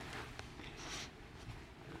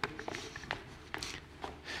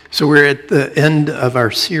So we're at the end of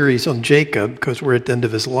our series on Jacob because we're at the end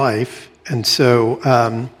of his life. And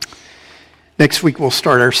so next week we'll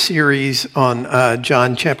start our series on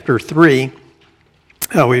John chapter 3.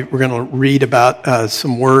 We're going to read about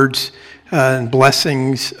some words and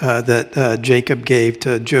blessings that Jacob gave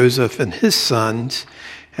to Joseph and his sons,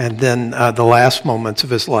 and then the last moments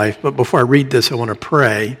of his life. But before I read this, I want to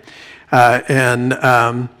pray.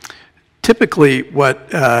 Typically,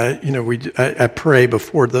 what I pray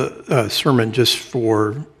before the sermon, just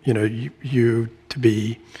for you to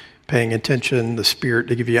be paying attention, the Spirit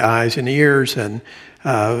to give you eyes and ears, and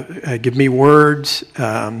give me words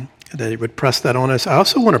that He would press that on us. I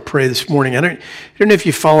also want to pray this morning. I don't know if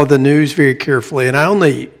you follow the news very carefully, and I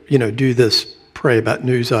only do this, pray about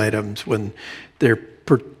news items when they're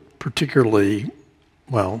particularly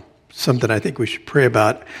something I think we should pray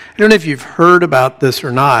about. I don't know if you've heard about this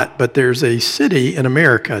or not, but there's a city in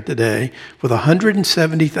America today with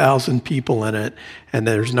 170,000 people in it, and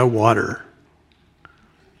there's no water.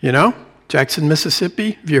 Jackson,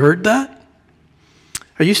 Mississippi. Have you heard that?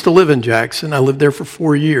 I used to live in Jackson. I lived there for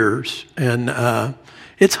 4 years, and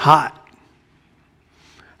it's hot.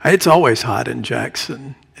 It's always hot in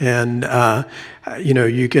Jackson. And,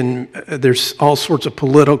 there's all sorts of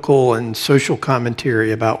political and social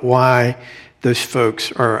commentary about why those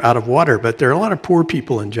folks are out of water. But there are a lot of poor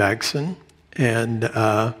people in Jackson, and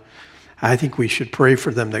I think we should pray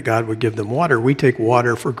for them that God would give them water. We take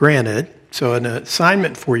water for granted. So an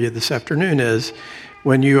assignment for you this afternoon is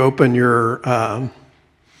when you open your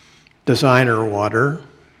designer water,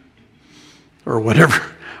 or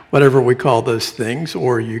whatever we call those things,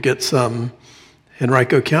 or you get some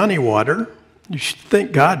Henrico County water, you should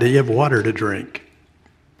thank God that you have water to drink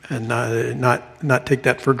and not take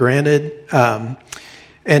that for granted.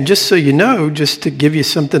 And just so you know, just to give you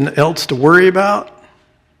something else to worry about,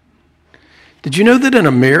 did you know that in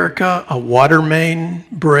America a water main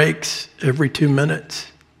breaks every 2 minutes?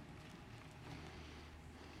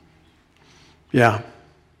 Yeah.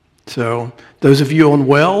 So those of you on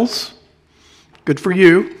wells, good for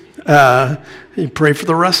you. You pray for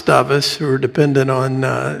the rest of us who are dependent on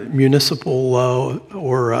municipal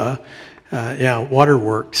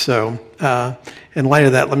waterworks. So in light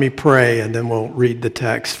of that, let me pray, and then we'll read the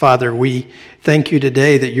text. Father, we thank you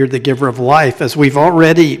today that you're the giver of life. As we've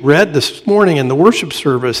already read this morning in the worship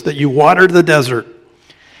service, that you watered the desert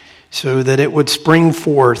so that it would spring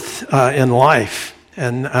forth in life.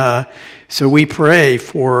 And so we pray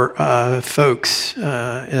for folks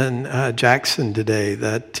in Jackson today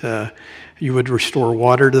that you would restore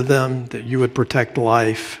water to them, that you would protect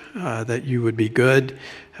life, that you would be good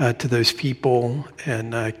to those people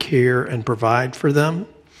and care and provide for them.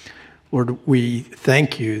 Lord, we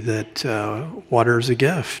thank you that water is a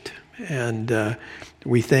gift, and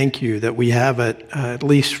we thank you that we have it, at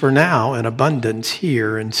least for now, in abundance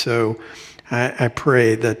here. And so I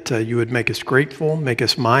pray that you would make us grateful, make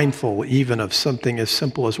us mindful even of something as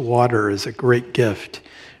simple as water is a great gift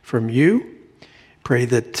from you. Pray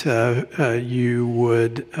that you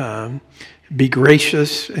would be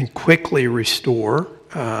gracious and quickly restore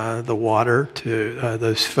the water to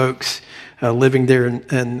those folks living there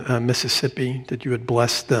in Mississippi, that you would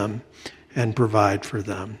bless them and provide for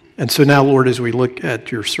them. And so now, Lord, as we look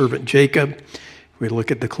at your servant Jacob, we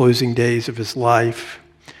look at the closing days of his life,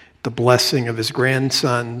 the blessing of his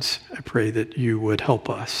grandsons, I pray that you would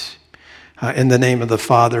help us. In the name of the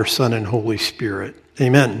Father, Son, and Holy Spirit.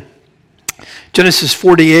 Amen. Genesis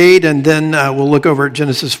 48, and then we'll look over at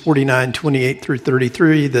Genesis 49, 28 through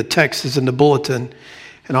 33. The text is in the bulletin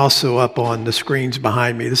and also up on the screens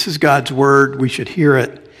behind me. This is God's word. We should hear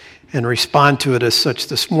it and respond to it as such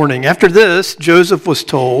this morning. After this, Joseph was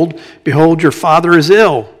told, "Behold, your father is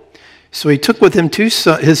ill." So he took with him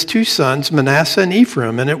his two sons, Manasseh and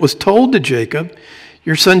Ephraim, and it was told to Jacob,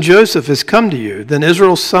 "Your son Joseph has come to you." Then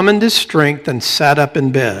Israel summoned his strength and sat up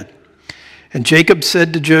in bed. And Jacob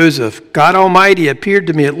said to Joseph, "God Almighty appeared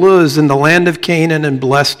to me at Luz in the land of Canaan and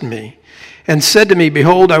blessed me, and said to me,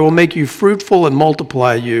 Behold, I will make you fruitful and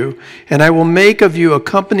multiply you, and I will make of you a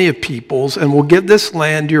company of peoples, and will give this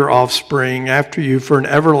land to your offspring after you for an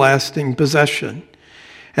everlasting possession.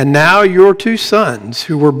 And now your two sons,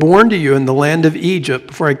 who were born to you in the land of Egypt,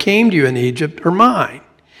 before I came to you in Egypt, are mine.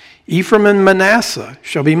 Ephraim and Manasseh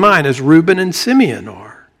shall be mine, as Reuben and Simeon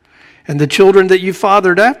are. And the children that you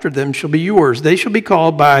fathered after them shall be yours. They shall be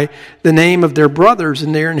called by the name of their brothers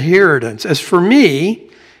in their inheritance. As for me,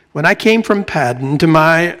 when I came from Paddan, to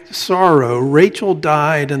my sorrow, Rachel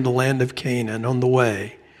died in the land of Canaan on the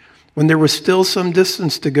way, when there was still some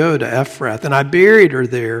distance to go to Ephrath. And I buried her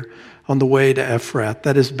there on the way to Ephrath,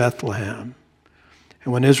 that is Bethlehem.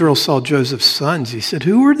 And when Israel saw Joseph's sons, he said,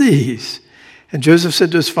 "Who are these?" And Joseph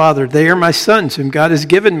said to his father, "They are my sons whom God has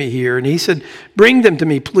given me here." And he said, "Bring them to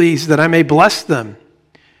me, please, that I may bless them."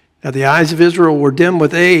 Now the eyes of Israel were dim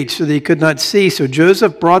with age, so that he could not see. So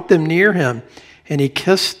Joseph brought them near him, and he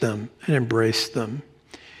kissed them and embraced them.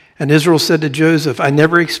 And Israel said to Joseph, "I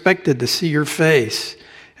never expected to see your face.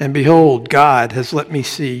 And behold, God has let me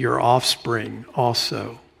see your offspring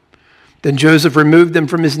also." Then Joseph removed them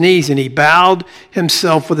from his knees, and he bowed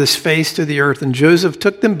himself with his face to the earth. And Joseph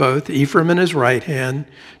took them both, Ephraim in his right hand,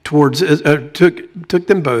 towards Ephraim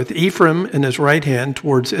in his right hand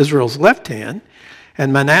towards Israel's left hand,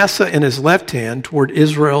 and Manasseh in his left hand toward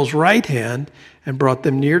Israel's right hand, and brought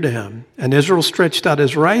them near to him. And Israel stretched out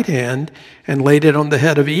his right hand and laid it on the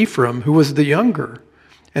head of Ephraim, who was the younger,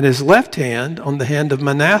 and his left hand on the hand of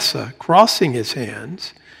Manasseh, crossing his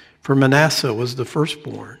hands, for Manasseh was the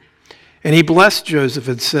firstborn. And he blessed Joseph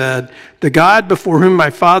and said, "The God before whom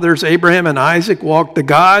my fathers Abraham and Isaac walked, the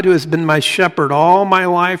God who has been my shepherd all my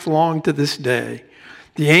life long to this day,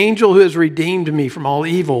 the angel who has redeemed me from all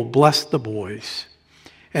evil, bless the boys.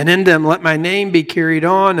 And in them let my name be carried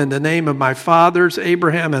on in the name of my fathers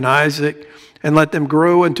Abraham and Isaac, and let them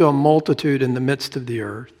grow into a multitude in the midst of the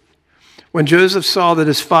earth." When Joseph saw that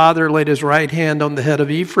his father laid his right hand on the head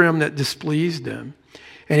of Ephraim, that displeased him.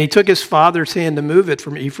 And he took his father's hand to move it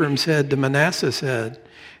from Ephraim's head to Manasseh's head.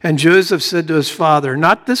 And Joseph said to his father,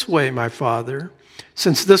 "Not this way, my father.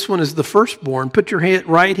 Since this one is the firstborn, put your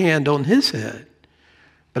right hand on his head."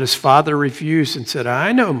 But his father refused and said,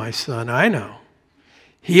 "I know, my son, I know.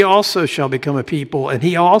 He also shall become a people, and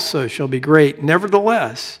he also shall be great.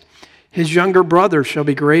 Nevertheless, his younger brother shall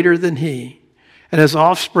be greater than he, and his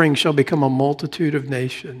offspring shall become a multitude of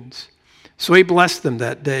nations." So he blessed them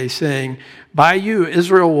that day, saying, "By you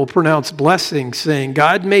Israel will pronounce blessing, saying,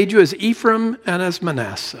 God made you as Ephraim and as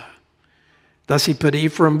Manasseh." Thus he put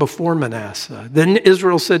Ephraim before Manasseh. Then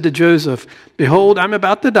Israel said to Joseph, "Behold, I'm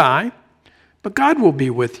about to die, but God will be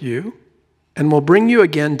with you, and will bring you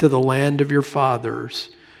again to the land of your fathers.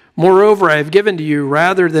 Moreover, I have given to you,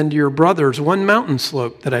 rather than to your brothers, one mountain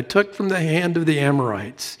slope that I took from the hand of the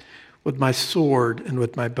Amorites, with my sword and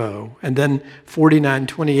with my bow." And then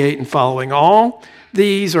 49:28 and following. All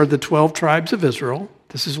these are the 12 tribes of Israel.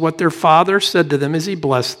 This is what their father said to them as he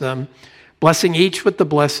blessed them, blessing each with the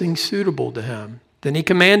blessing suitable to him. Then he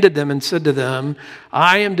commanded them and said to them,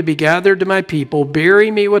 "I am to be gathered to my people. Bury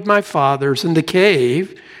me with my fathers in the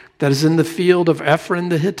cave that is in the field of Ephron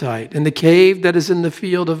the Hittite, in the cave that is in the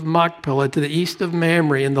field of Machpelah to the east of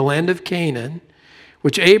Mamre in the land of Canaan,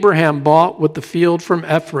 which Abraham bought with the field from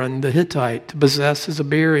Ephron the Hittite to possess as a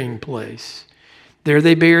burying place. There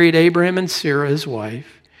they buried Abraham and Sarah his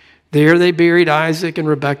wife. There they buried Isaac and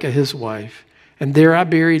Rebekah his wife. And there I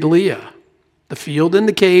buried Leah. The field and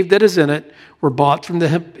the cave that is in it were bought from the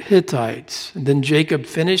Hittites." And then Jacob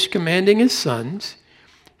finished commanding his sons.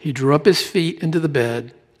 He drew up his feet into the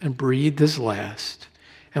bed and breathed his last,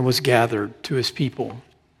 and was gathered to his people.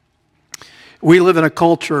 We live in a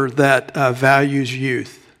culture that values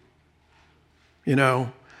youth.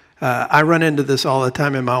 I run into this all the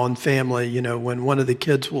time in my own family, when one of the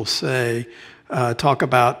kids will say, talk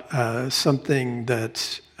about something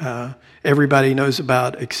that everybody knows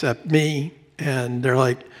about except me. And they're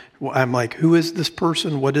like, I'm like, who is this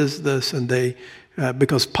person? What is this? And they,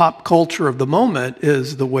 because pop culture of the moment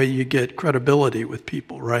is the way you get credibility with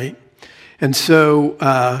people, right? And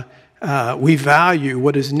so we value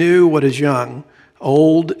what is new, what is young.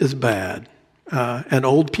 Old is bad. And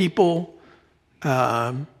old people,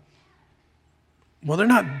 well, they're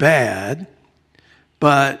not bad,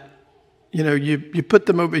 but, you put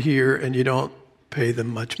them over here and you don't pay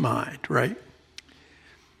them much mind, right?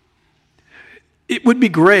 It would be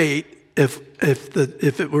great if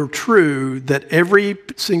it were true that every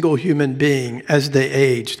single human being, as they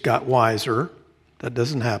aged, got wiser. That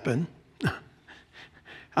doesn't happen.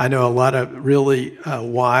 I know a lot of really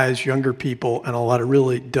wise younger people and a lot of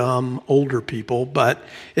really dumb older people, but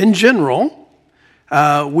in general,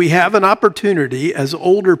 we have an opportunity as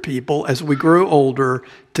older people, as we grow older,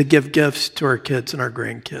 to give gifts to our kids and our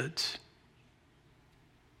grandkids.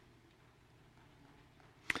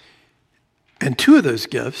 And two of those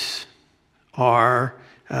gifts are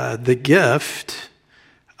the gift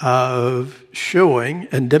of showing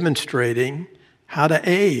and demonstrating how to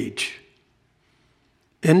age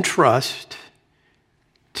in trust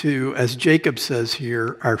to, as Jacob says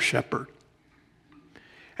here, our shepherd.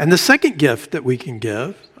 And the second gift that we can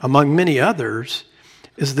give, among many others,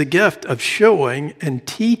 is the gift of showing and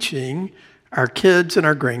teaching our kids and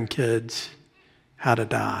our grandkids how to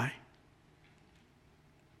die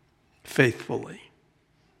faithfully.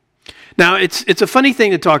 Now, it's a funny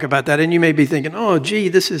thing to talk about that, and you may be thinking, oh, gee,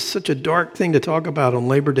 this is such a dark thing to talk about on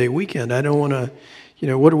Labor Day weekend. I don't want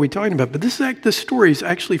to, what are we talking about? But this story is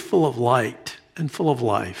actually full of light and full of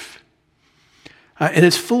life. And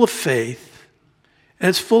it's full of faith, and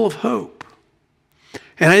it's full of hope.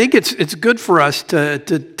 And I think it's good for us to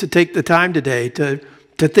take the time today to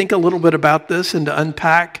think a little bit about this and to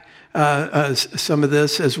unpack some of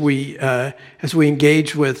this as we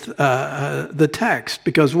engage with the text.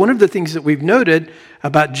 Because one of the things that we've noted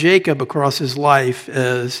about Jacob across his life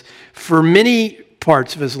is, for many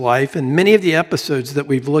parts of his life and many of the episodes that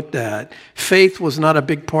we've looked at, faith was not a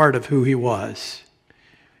big part of who he was.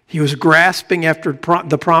 He was grasping after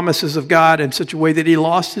the promises of God in such a way that he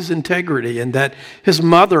lost his integrity, and that his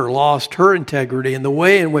mother lost her integrity in the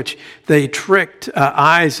way in which they tricked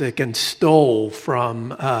Isaac and stole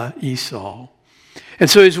from Esau. And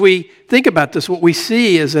so as we think about this, what we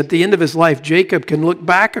see is at the end of his life, Jacob can look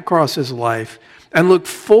back across his life and look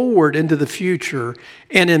forward into the future.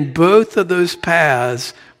 And in both of those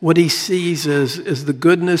paths, what he sees is the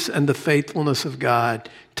goodness and the faithfulness of God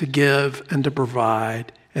to give and to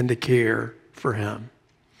provide and to care for him.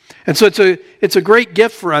 And so it's a great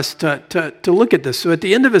gift for us to look at this. So at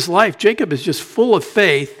the end of his life, Jacob is just full of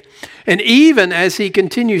faith. And even as he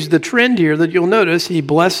continues the trend here that you'll notice, he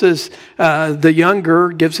blesses the younger,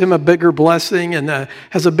 gives him a bigger blessing, and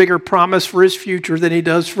has a bigger promise for his future than he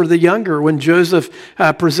does for the younger when Joseph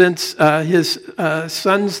presents his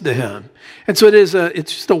sons to him. And so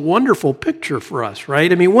it's just a wonderful picture for us,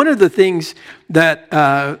 right? I mean, one of the things that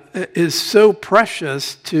is so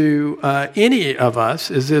precious to any of us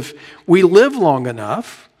is if we live long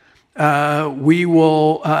enough, we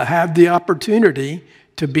will have the opportunity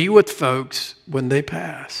to be with folks when they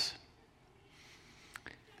pass.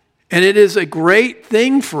 And it is a great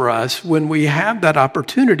thing for us when we have that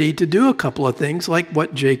opportunity to do a couple of things like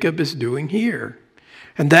what Jacob is doing here.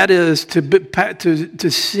 And that is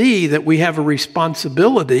to see that we have a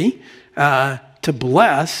responsibility to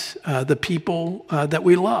bless the people that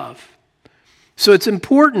we love. So it's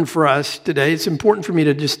important for us today, it's important for me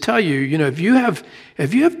to just tell you, if you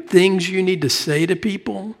have things you need to say to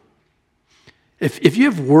people, if you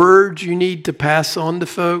have words you need to pass on to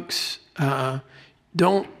folks,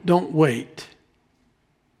 don't wait.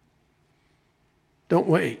 Don't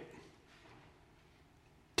wait.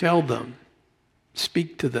 Tell them.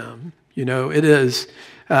 Speak to them. It is,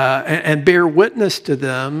 and bear witness to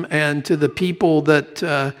them and to the people that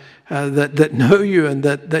know you and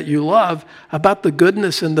that you love about the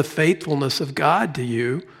goodness and the faithfulness of God to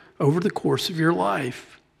you over the course of your life.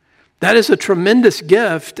 That is a tremendous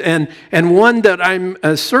gift, and one that I'm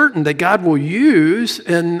certain that God will use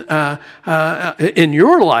in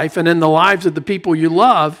your life and in the lives of the people you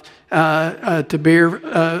love to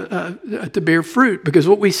bear fruit. Because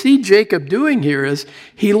what we see Jacob doing here is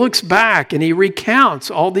he looks back and he recounts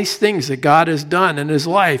all these things that God has done in his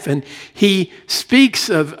life, and he speaks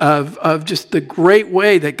of just the great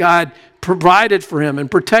way that God provided for him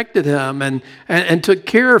and protected him and took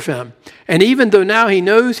care of him. And even though now he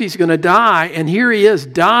knows he's going to die, and here he is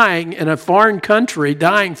dying in a foreign country,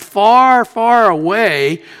 dying far, far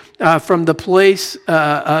away from the place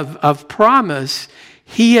of promise,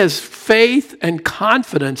 he has faith and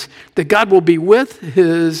confidence that God will be with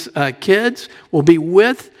his kids, will be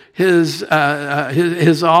with his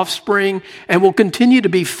offspring, and will continue to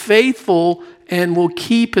be faithful and will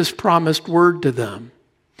keep his promised word to them.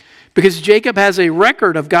 Because Jacob has a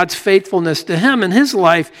record of God's faithfulness to him in his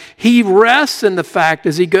life, he rests in the fact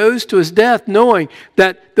as he goes to his death, knowing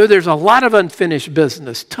that though there's a lot of unfinished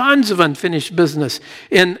business, tons of unfinished business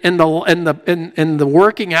in the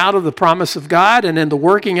working out of the promise of God and in the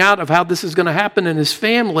working out of how this is going to happen in his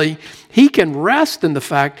family, he can rest in the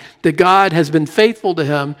fact that God has been faithful to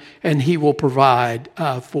him and he will provide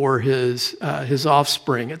for his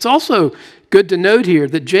offspring. It's also good to note here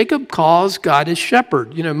that Jacob calls God his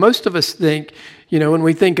shepherd. Most of us think, when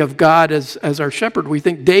we think of God as our shepherd, we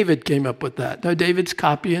think David came up with that. No, David's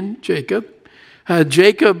copying Jacob.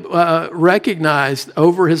 Jacob recognized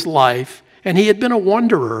over his life, and he had been a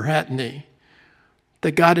wanderer, hadn't he?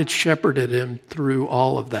 That God had shepherded him through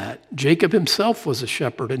all of that. Jacob himself was a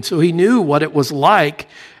shepherd, and so he knew what it was like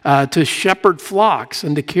to shepherd flocks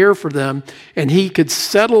and to care for them, and he could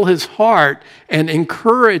settle his heart and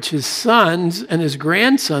encourage his sons and his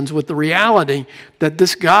grandsons with the reality that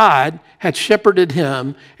this God had shepherded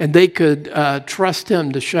him, and they could trust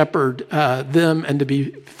him to shepherd them and to be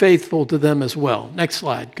faithful to them as well. Next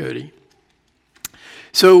slide, Cody.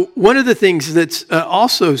 So one of the things that's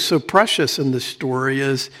also so precious in this story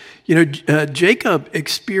is, Jacob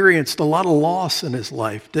experienced a lot of loss in his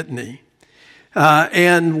life, didn't he?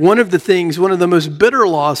 And one of the most bitter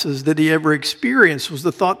losses that he ever experienced was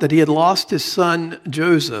the thought that he had lost his son,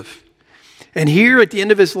 Joseph. And here at the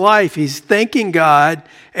end of his life, he's thanking God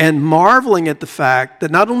and marveling at the fact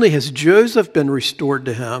that not only has Joseph been restored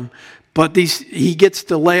to him, but he gets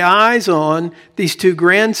to lay eyes on these two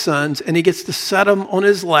grandsons, and he gets to set them on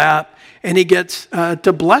his lap, and he gets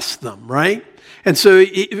to bless them, right? And so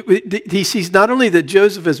he sees not only that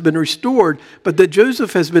Joseph has been restored, but that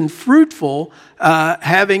Joseph has been fruitful,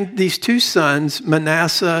 having these two sons,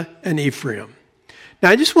 Manasseh and Ephraim. Now,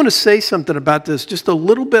 I just want to say something about this, just a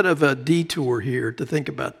little bit of a detour here to think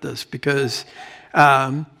about this, because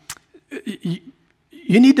you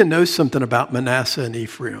need to know something about Manasseh and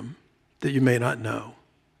Ephraim that you may not know.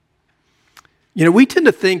 You know, we tend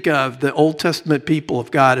to think of the Old Testament people of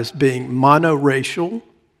God as being monoracial,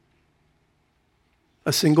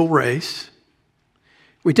 a single race.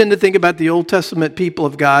 We tend to think about the Old Testament people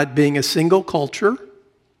of God being a single culture.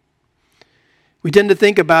 We tend to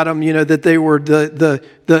think about them, you know, that they were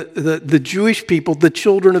the Jewish people, the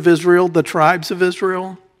children of Israel, the tribes of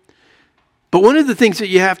Israel. But one of the things that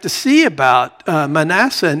you have to see about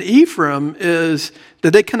Manasseh and Ephraim is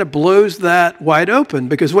that it kind of blows that wide open,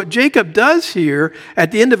 because what Jacob does here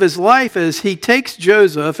at the end of his life is he takes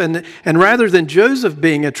Joseph, and rather than Joseph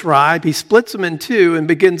being a tribe, he splits them in two and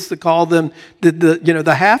begins to call them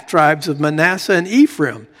the half tribes of Manasseh and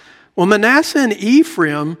Ephraim. Well, Manasseh and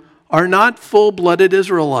Ephraim are not full-blooded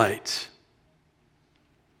Israelites.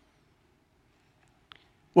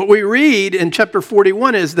 What we read in chapter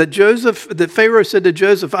 41 is that Pharaoh said to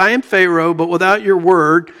Joseph, "I am Pharaoh, but without your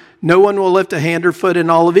word, no one will lift a hand or foot in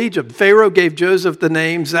all of Egypt." Pharaoh gave Joseph the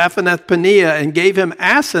name Zaphenath-Paneah and gave him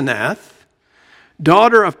Asenath,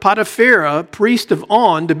 daughter of Potipharah, priest of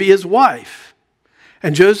On, to be his wife.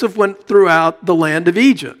 And Joseph went throughout the land of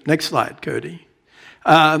Egypt. Next slide, Cody.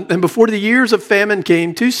 And before the years of famine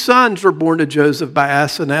came, two sons were born to Joseph by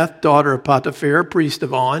Asenath, daughter of Potipharah, priest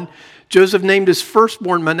of On. Joseph named his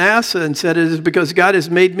firstborn Manasseh and said, "It is because God has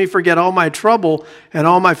made me forget all my trouble and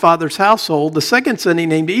all my father's household." The second son he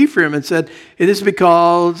named Ephraim and said, "It is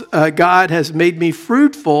because God has made me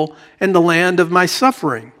fruitful in the land of my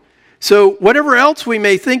suffering." So whatever else we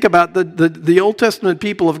may think about the Old Testament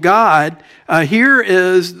people of God, here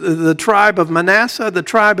is the tribe of Manasseh, the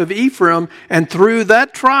tribe of Ephraim, and through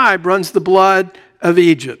that tribe runs the blood of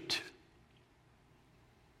Egypt.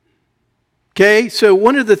 Okay, so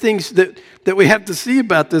one of the things that we have to see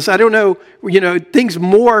about this, I don't know, things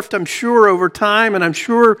morphed, I'm sure, over time, and I'm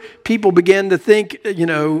sure people began to think,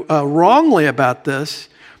 wrongly about this.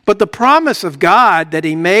 But the promise of God that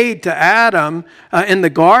he made to Adam in the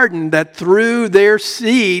garden, that through their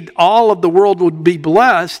seed all of the world would be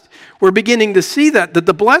blessed, we're beginning to see that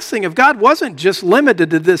the blessing of God wasn't just limited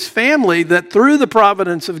to this family, that through the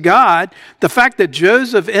providence of God, the fact that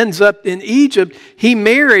Joseph ends up in Egypt, he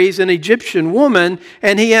marries an Egyptian woman,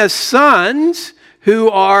 and he has sons who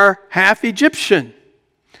are half Egyptian.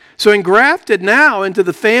 So engrafted now into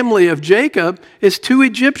the family of Jacob is two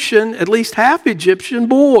Egyptian, at least half Egyptian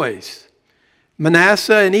boys,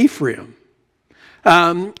 Manasseh and Ephraim.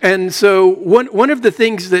 And so one of the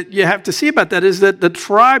things that you have to see about that is that the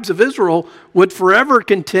tribes of Israel would forever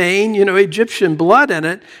contain, Egyptian blood in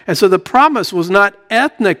it. And so the promise was not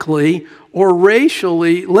ethnically or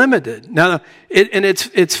racially limited. Now,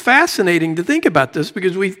 it's fascinating to think about this,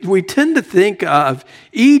 because we tend to think of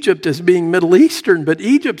Egypt as being Middle Eastern, but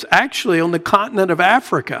Egypt's actually on the continent of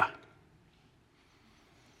Africa.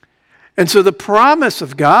 And so the promise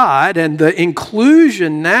of God and the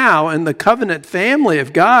inclusion now in the covenant family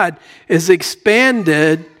of God is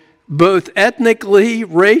expanded both ethnically,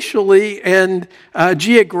 racially, and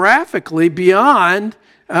geographically beyond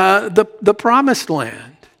the promised land.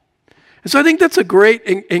 And so I think that's a great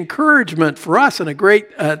encouragement for us, and a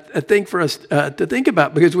great thing for us to think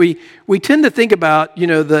about, because we tend to think about,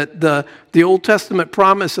 that the Old Testament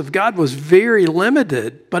promise of God was very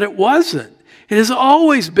limited, but it wasn't. It has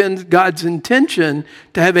always been God's intention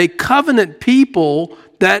to have a covenant people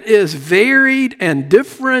that is varied and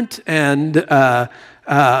different and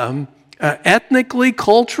ethnically,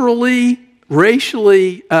 culturally,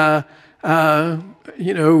 racially,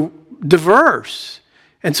 diverse.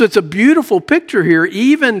 And so it's a beautiful picture here,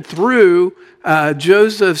 even through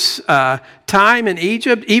Joseph's time in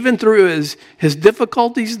Egypt, even through his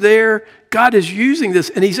difficulties there. God is using this,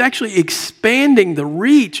 and he's actually expanding the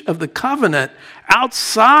reach of the covenant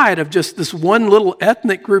outside of just this one little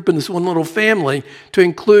ethnic group and this one little family to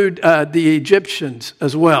include the Egyptians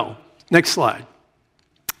as well. Next slide.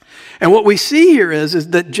 And what we see here is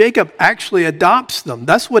that Jacob actually adopts them.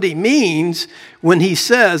 That's what he means when he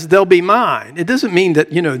says, they'll be mine. It doesn't mean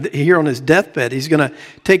that, here on his deathbed, he's going to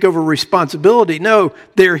take over responsibility. No,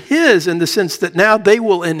 they're his in the sense that now they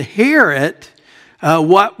will inherit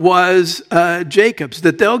what was Jacob's,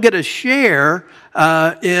 that they'll get a share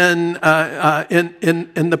in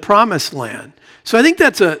the promised land. So I think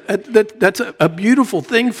that's a beautiful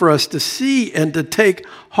thing for us to see and to take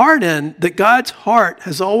heart in, that God's heart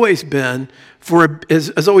has always been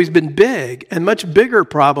has always been big, and much bigger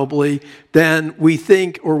probably than we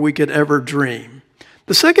think or we could ever dream.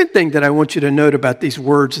 The second thing that I want you to note about these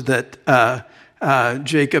words that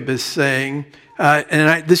Jacob is saying,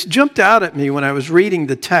 this jumped out at me when I was reading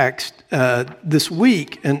the text this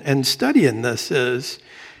week and studying this, is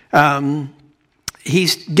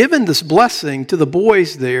he's given this blessing to the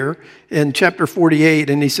boys there in chapter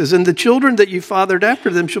 48, and he says, and the children that you fathered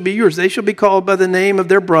after them shall be yours. They shall be called by the name of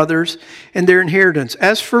their brothers and their inheritance.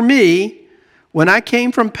 As for me, when I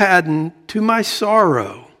came from Paddan, to my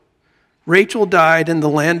sorrow, Rachel died in the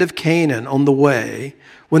land of Canaan on the way,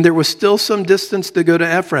 when there was still some distance to go to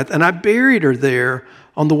Ephrath, and I buried her there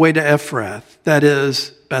on the way to Ephrath, that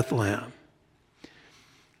is, Bethlehem.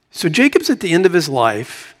 So Jacob's at the end of his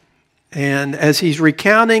life, and as he's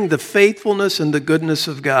recounting the faithfulness and the goodness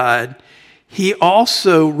of God, he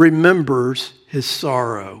also remembers his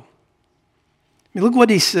sorrow. I mean, look what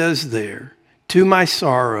he says there. To my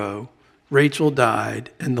sorrow, Rachel died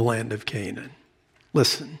in the land of Canaan.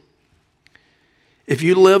 Listen, if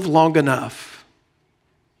you live long enough,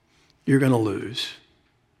 you're going to lose.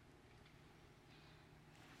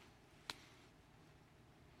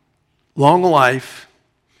 Long life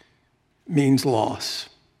means loss.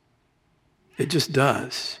 It just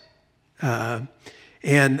does, and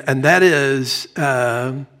that is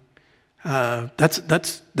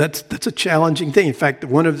that's a challenging thing. In fact,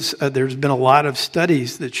 there's been a lot of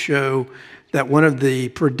studies that show that one of the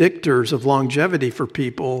predictors of longevity for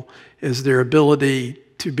people is their ability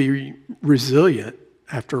to be resilient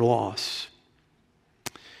after loss.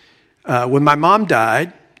 When my mom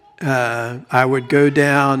died, I would go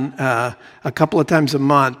down a couple of times a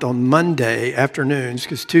month on Monday afternoons,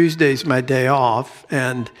 because Tuesday's my day off,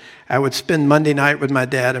 and I would spend Monday night with my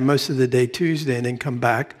dad and most of the day Tuesday, and then come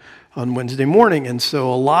back on Wednesday morning. And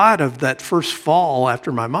so a lot of that first fall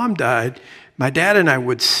after my mom died, my dad and I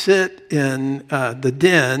would sit in the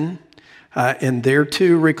den in their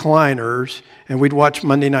two recliners, and we'd watch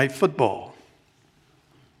Monday Night Football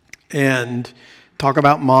and talk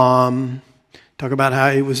about mom, talk about how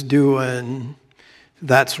he was doing,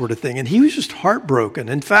 that sort of thing. And he was just heartbroken.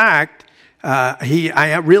 In fact,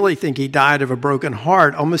 I really think he died of a broken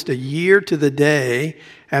heart. Almost a year to the day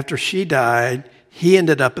after she died, he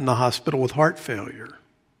ended up in the hospital with heart failure.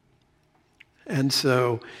 And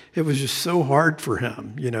so it was just so hard for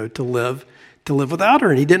him, to live without her.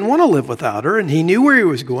 And he didn't want to live without her. And he knew where he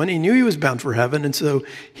was going. He knew he was bound for heaven. And so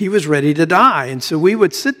he was ready to die. And so we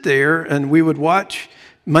would sit there and we would watch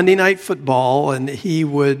Monday Night Football, and he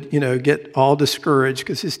would, get all discouraged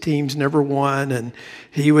because his teams never won, and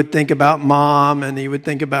he would think about mom, and he would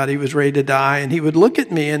think about he was ready to die, and he would look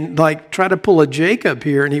at me and try to pull a Jacob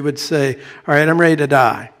here, and he would say, all right, I'm ready to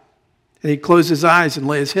die. And he'd close his eyes and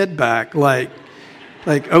lay his head back like,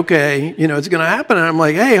 okay, it's going to happen. And I'm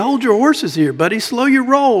like, hey, hold your horses here, buddy. Slow your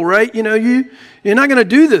roll, right? You're not going to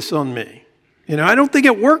do this on me. I don't think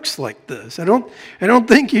it works like this. I don't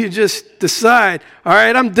think you just decide, all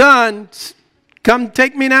right, I'm done. Come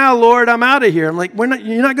take me now, Lord. I'm out of here. I'm like,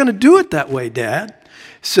 you're not going to do it that way, Dad.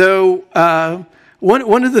 So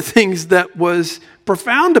one of the things that was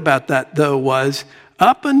profound about that, though, was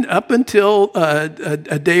up until a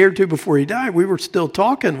day or two before he died, we were still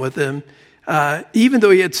talking with him, even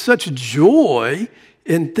though he had such joy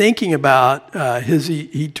in thinking about his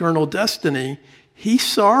eternal destiny. He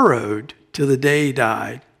sorrowed to the day he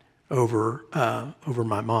died over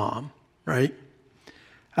my mom, right?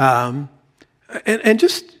 And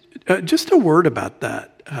just a word about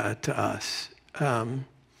that to us. I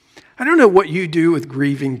don't know what you do with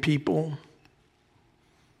grieving people.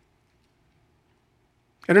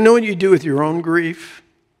 I don't know what you do with your own grief,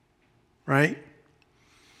 right?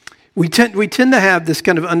 We tend to have this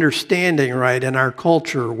kind of understanding, right, in our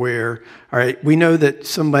culture where, all right, we know that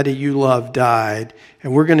somebody you love died,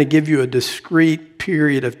 and we're going to give you a discrete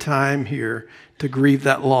period of time here to grieve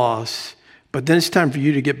that loss, but then it's time for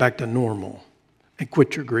you to get back to normal and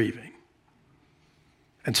quit your grieving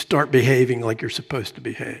and start behaving like you're supposed to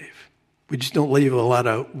behave. We just don't leave a lot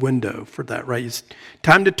of window for that, right? It's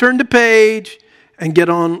time to turn the page and get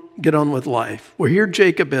on with life. Well, here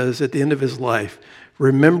Jacob is at the end of his life,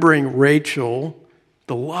 remembering Rachel,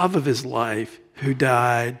 the love of his life, who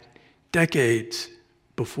died decades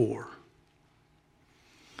before.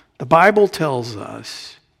 The Bible tells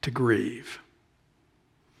us to grieve.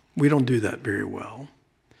 We don't do that very well.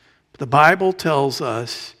 But the Bible tells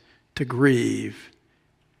us to grieve,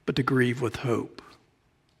 but to grieve with hope.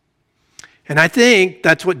 And I think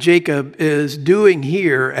that's what Jacob is doing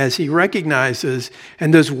here as he recognizes,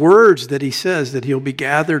 and those words that he says, that he'll be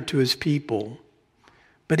gathered to his people.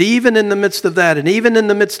 But even in the midst of that, and even in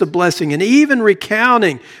the midst of blessing, and even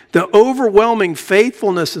recounting the overwhelming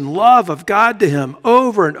faithfulness and love of God to him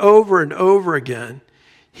over and over and over again,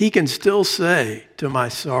 he can still say, to my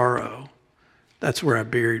sorrow, that's where I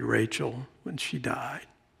buried Rachel when she died.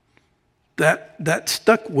 That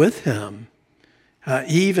stuck with him,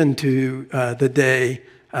 even to the day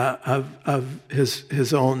of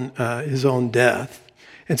his own death.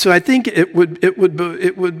 And so I think it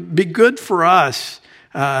would be good for us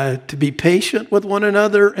to be patient with one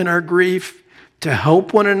another in our grief, to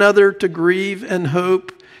help one another to grieve and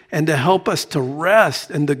hope, and to help us to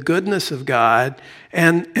rest in the goodness of God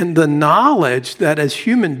and the knowledge that as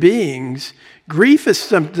human beings, grief is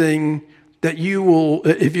something that you will,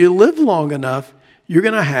 if you live long enough, you're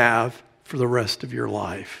going to have for the rest of your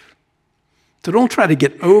life. So don't try to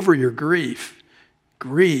get over your grief.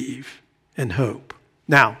 Grieve and hope.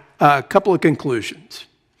 Now, a couple of conclusions.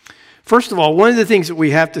 First of all, one of the things that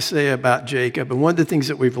we have to say about Jacob, and one of the things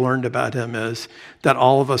that we've learned about him, is that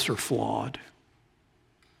all of us are flawed.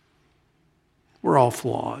 We're all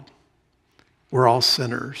flawed. We're all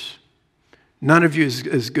sinners. None of you is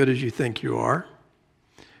as good as you think you are.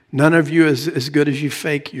 None of you is as good as you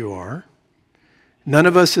fake you are. None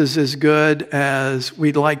of us is as good as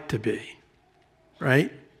we'd like to be,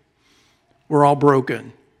 right? We're all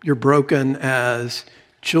broken. You're broken as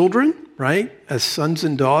children, right? As sons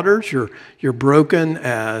and daughters. You're broken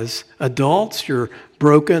as adults. You're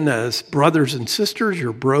broken as brothers and sisters.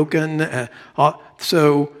 You're broken.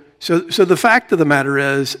 So the fact of the matter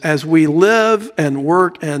is, as we live and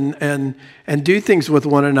work and do things with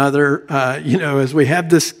one another, as we have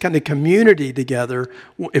this kind of community together,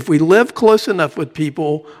 if we live close enough with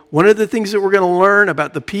people, one of the things that we're going to learn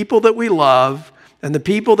about the people that we love and the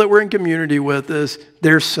people that we're in community with is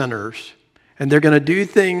they're sinners. And they're going to do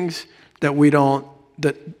things that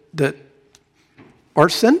that are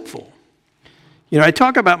sinful. I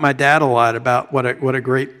talk about my dad a lot, about what a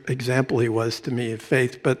great example he was to me of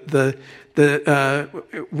faith. But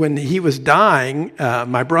when he was dying,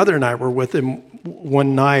 my brother and I were with him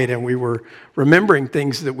one night, and we were remembering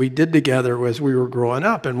things that we did together as we were growing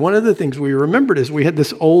up. And one of the things we remembered is we had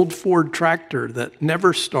this old Ford tractor that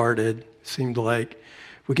never started. Seemed like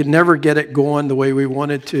we could never get it going the way we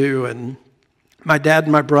wanted to, and my dad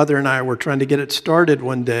and my brother and I were trying to get it started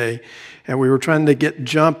one day, and we were trying to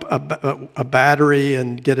jump a battery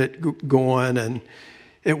and get it going, and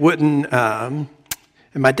it wouldn't. And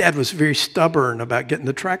my dad was very stubborn about getting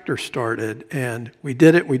the tractor started, and we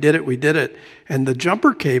did it, and the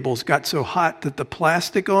jumper cables got so hot that the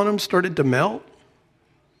plastic on them started to melt.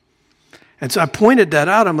 And so I pointed that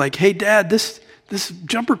out. I'm like, "Hey, Dad, this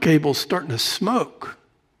jumper cable's starting to smoke."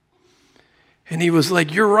 And he was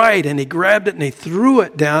like, "You're right." And he grabbed it and he threw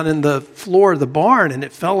it down in the floor of the barn, and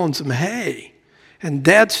it fell on some hay. And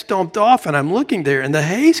Dad stomped off, and I'm looking there, and the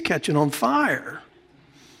hay's catching on fire.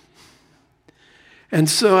 And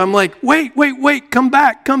so I'm like, wait, come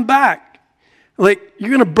back. Like, you're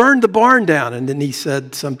going to burn the barn down. And then he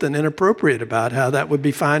said something inappropriate about how that would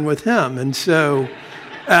be fine with him. And so,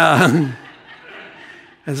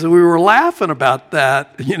 we were laughing about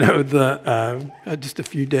that, just a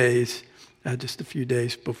few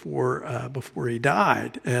days before he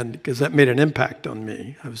died, and because that made an impact on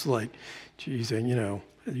me. I was like, "Geez,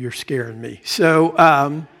 you're scaring me." So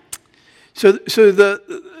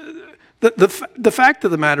the fact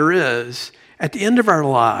of the matter is, at the end of our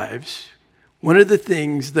lives, one of the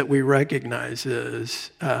things that we recognize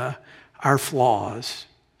is our flaws,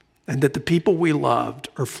 and that the people we loved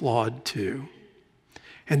are flawed too,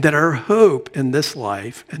 and that our hope in this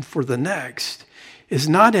life and for the next is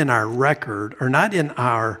not in our record, or not in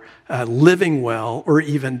our living well or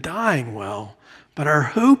even dying well, but our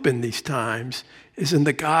hope in these times is in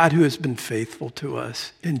the God who has been faithful to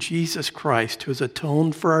us, in Jesus Christ, who has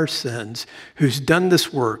atoned for our sins, who's done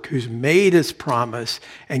this work, who's made his promise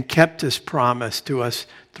and kept his promise to us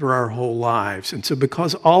through our whole lives. And so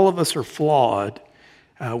because all of us are flawed,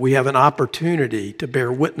 we have an opportunity to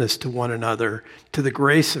bear witness to one another, to the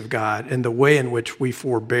grace of God and the way in which we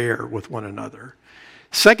forbear with one another.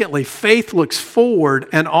 Secondly, faith looks forward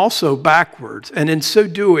and also backwards, and in so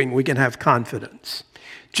doing, we can have confidence.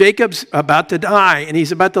 Jacob's about to die, and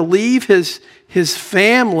he's about to leave his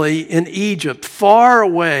family in Egypt, far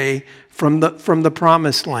away from the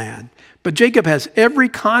promised land. But Jacob has every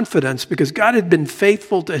confidence because God had been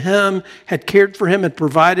faithful to him, had cared for him, had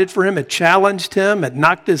provided for him, had challenged him, had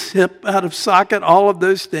knocked his hip out of socket, all of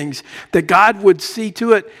those things, that God would see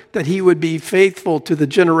to it that he would be faithful to the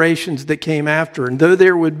generations that came after. And though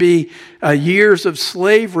there would be years of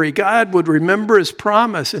slavery, God would remember his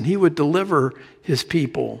promise and he would deliver his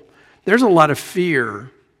people. There's a lot of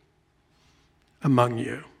fear among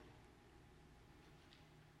you,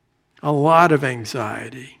 a lot of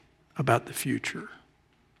anxiety about the future.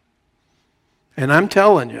 And I'm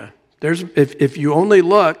telling you, if you only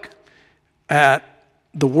look at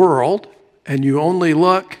the world and you only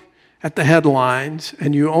look at the headlines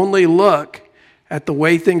and you only look at the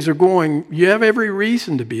way things are going, you have every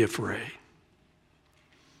reason to be afraid.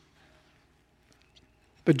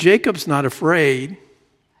 But Jacob's not afraid.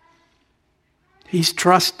 He's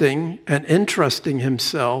trusting and entrusting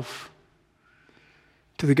himself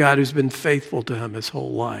to the God who's been faithful to him his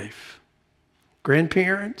whole life.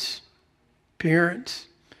 Grandparents, parents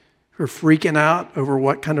who are freaking out over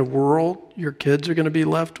what kind of world your kids are going to be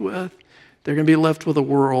left with, they're going to be left with a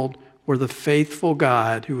world where the faithful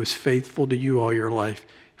God who was faithful to you all your life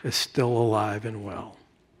is still alive and well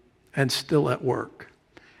and still at work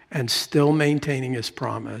and still maintaining his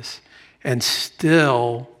promise and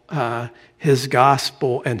still his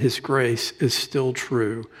gospel and his grace is still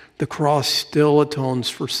true. The cross still atones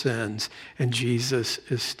for sins, and Jesus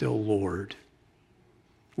is still Lord.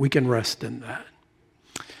 We can rest in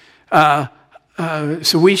that.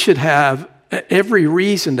 So we should have every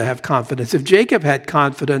reason to have confidence. If Jacob had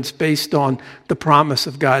confidence based on the promise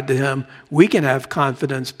of God to him, we can have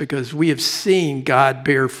confidence because we have seen God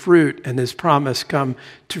bear fruit and his promise come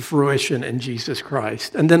to fruition in Jesus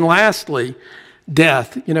Christ. And then lastly,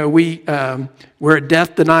 death. You know, we're a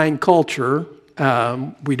death-denying culture.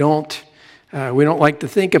 We don't like to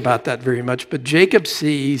think about that very much. But Jacob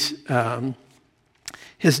sees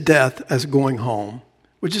his death as going home,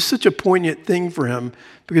 which is such a poignant thing for him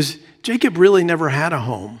because Jacob really never had a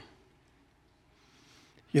home.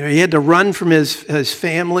 You know, he had to run from his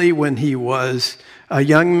family when he was a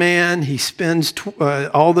young man. He spends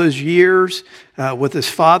all those years with his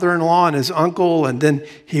father-in-law and his uncle, and then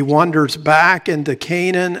he wanders back into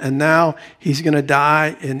Canaan, and now he's going to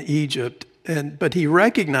die in Egypt. But he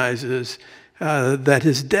recognizes that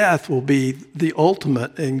his death will be the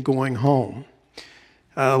ultimate in going home.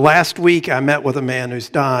 Last week, I met with a man who's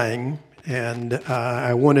dying, and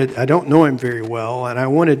I don't know him very well, and I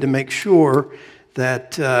wanted to make sure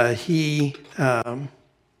that he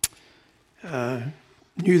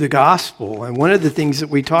knew the gospel. And one of the things that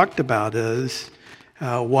we talked about is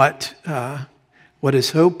what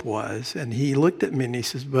his hope was. And he looked at me and he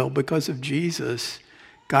says, well, because of Jesus,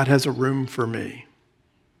 God has a room for me.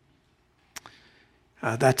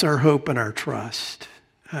 That's our hope and our trust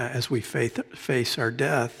as we face our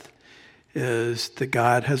death, is that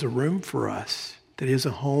God has a room for us, that he has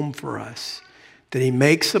a home for us, that he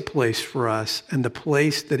makes a place for us, and the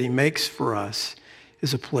place that he makes for us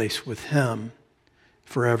is a place with him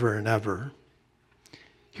forever and ever.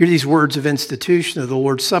 Hear these words of institution of the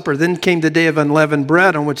Lord's Supper. Then came the day of unleavened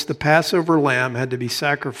bread on which the Passover lamb had to be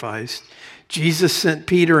sacrificed. Jesus sent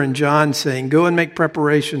Peter and John saying, go and make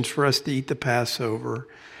preparations for us to eat the Passover.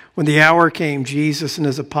 When the hour came, Jesus and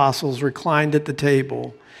his apostles reclined at the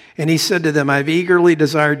table. And he said to them, I've eagerly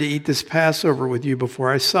desired to eat this Passover with you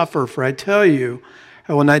before I suffer, for I tell you,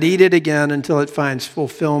 I will not eat it again until it finds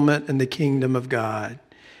fulfillment in the kingdom of God.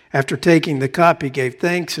 After taking the cup, he gave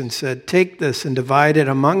thanks and said, take this and divide it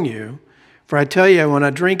among you. For I tell you, I will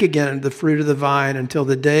not drink again of the fruit of the vine until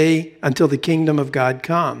the kingdom of God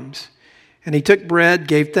comes. And he took bread,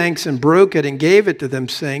 gave thanks, and broke it and gave it to them,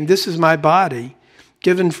 saying, this is my body,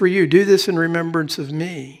 given for you. Do this in remembrance of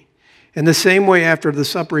me. In the same way, after the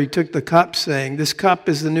supper, he took the cup, saying, this cup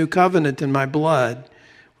is the new covenant in my blood,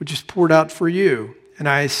 which is poured out for you. And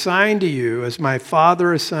I assign to you, as my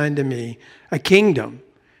Father assigned to me, a kingdom,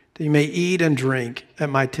 that you may eat and drink at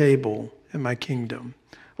my table in my kingdom.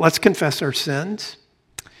 Let's confess our sins.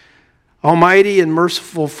 Almighty and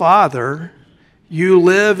merciful Father, you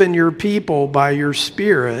live in your people by your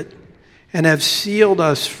Spirit and have sealed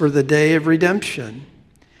us for the day of redemption.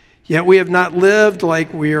 Yet we have not lived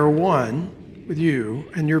like we are one with you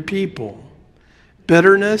and your people.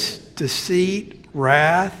 Bitterness, deceit,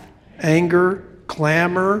 wrath, anger,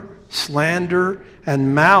 clamor, slander,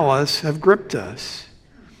 and malice have gripped us.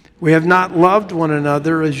 We have not loved one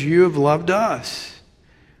another as you have loved us.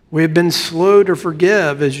 We have been slow to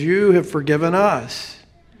forgive as you have forgiven us.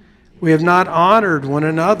 We have not honored one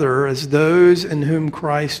another as those in whom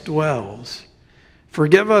Christ dwells.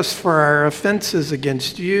 Forgive us for our offenses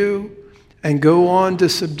against you, and go on to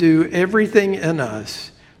subdue everything in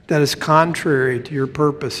us that is contrary to your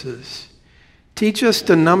purposes. Teach us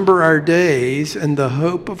to number our days in the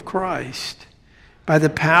hope of Christ. By the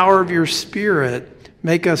power of your Spirit,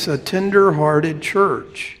 make us a tender-hearted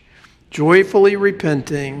church, joyfully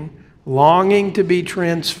repenting, longing to be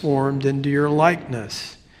transformed into your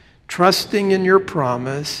likeness, trusting in your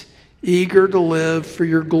promise, eager to live for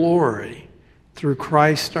your glory. Through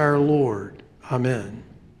Christ our Lord. Amen.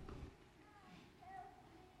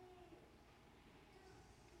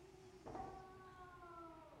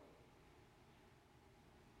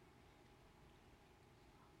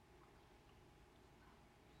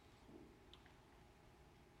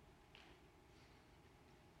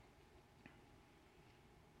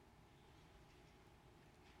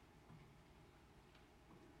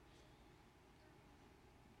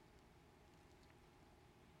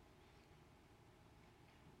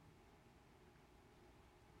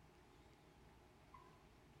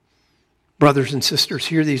 Brothers and sisters,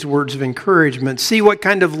 hear these words of encouragement. See what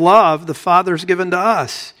kind of love the Father's given to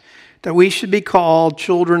us, that we should be called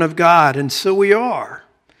children of God, and so we are.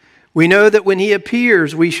 We know that when he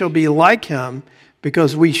appears, we shall be like him,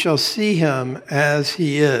 because we shall see him as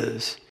he is.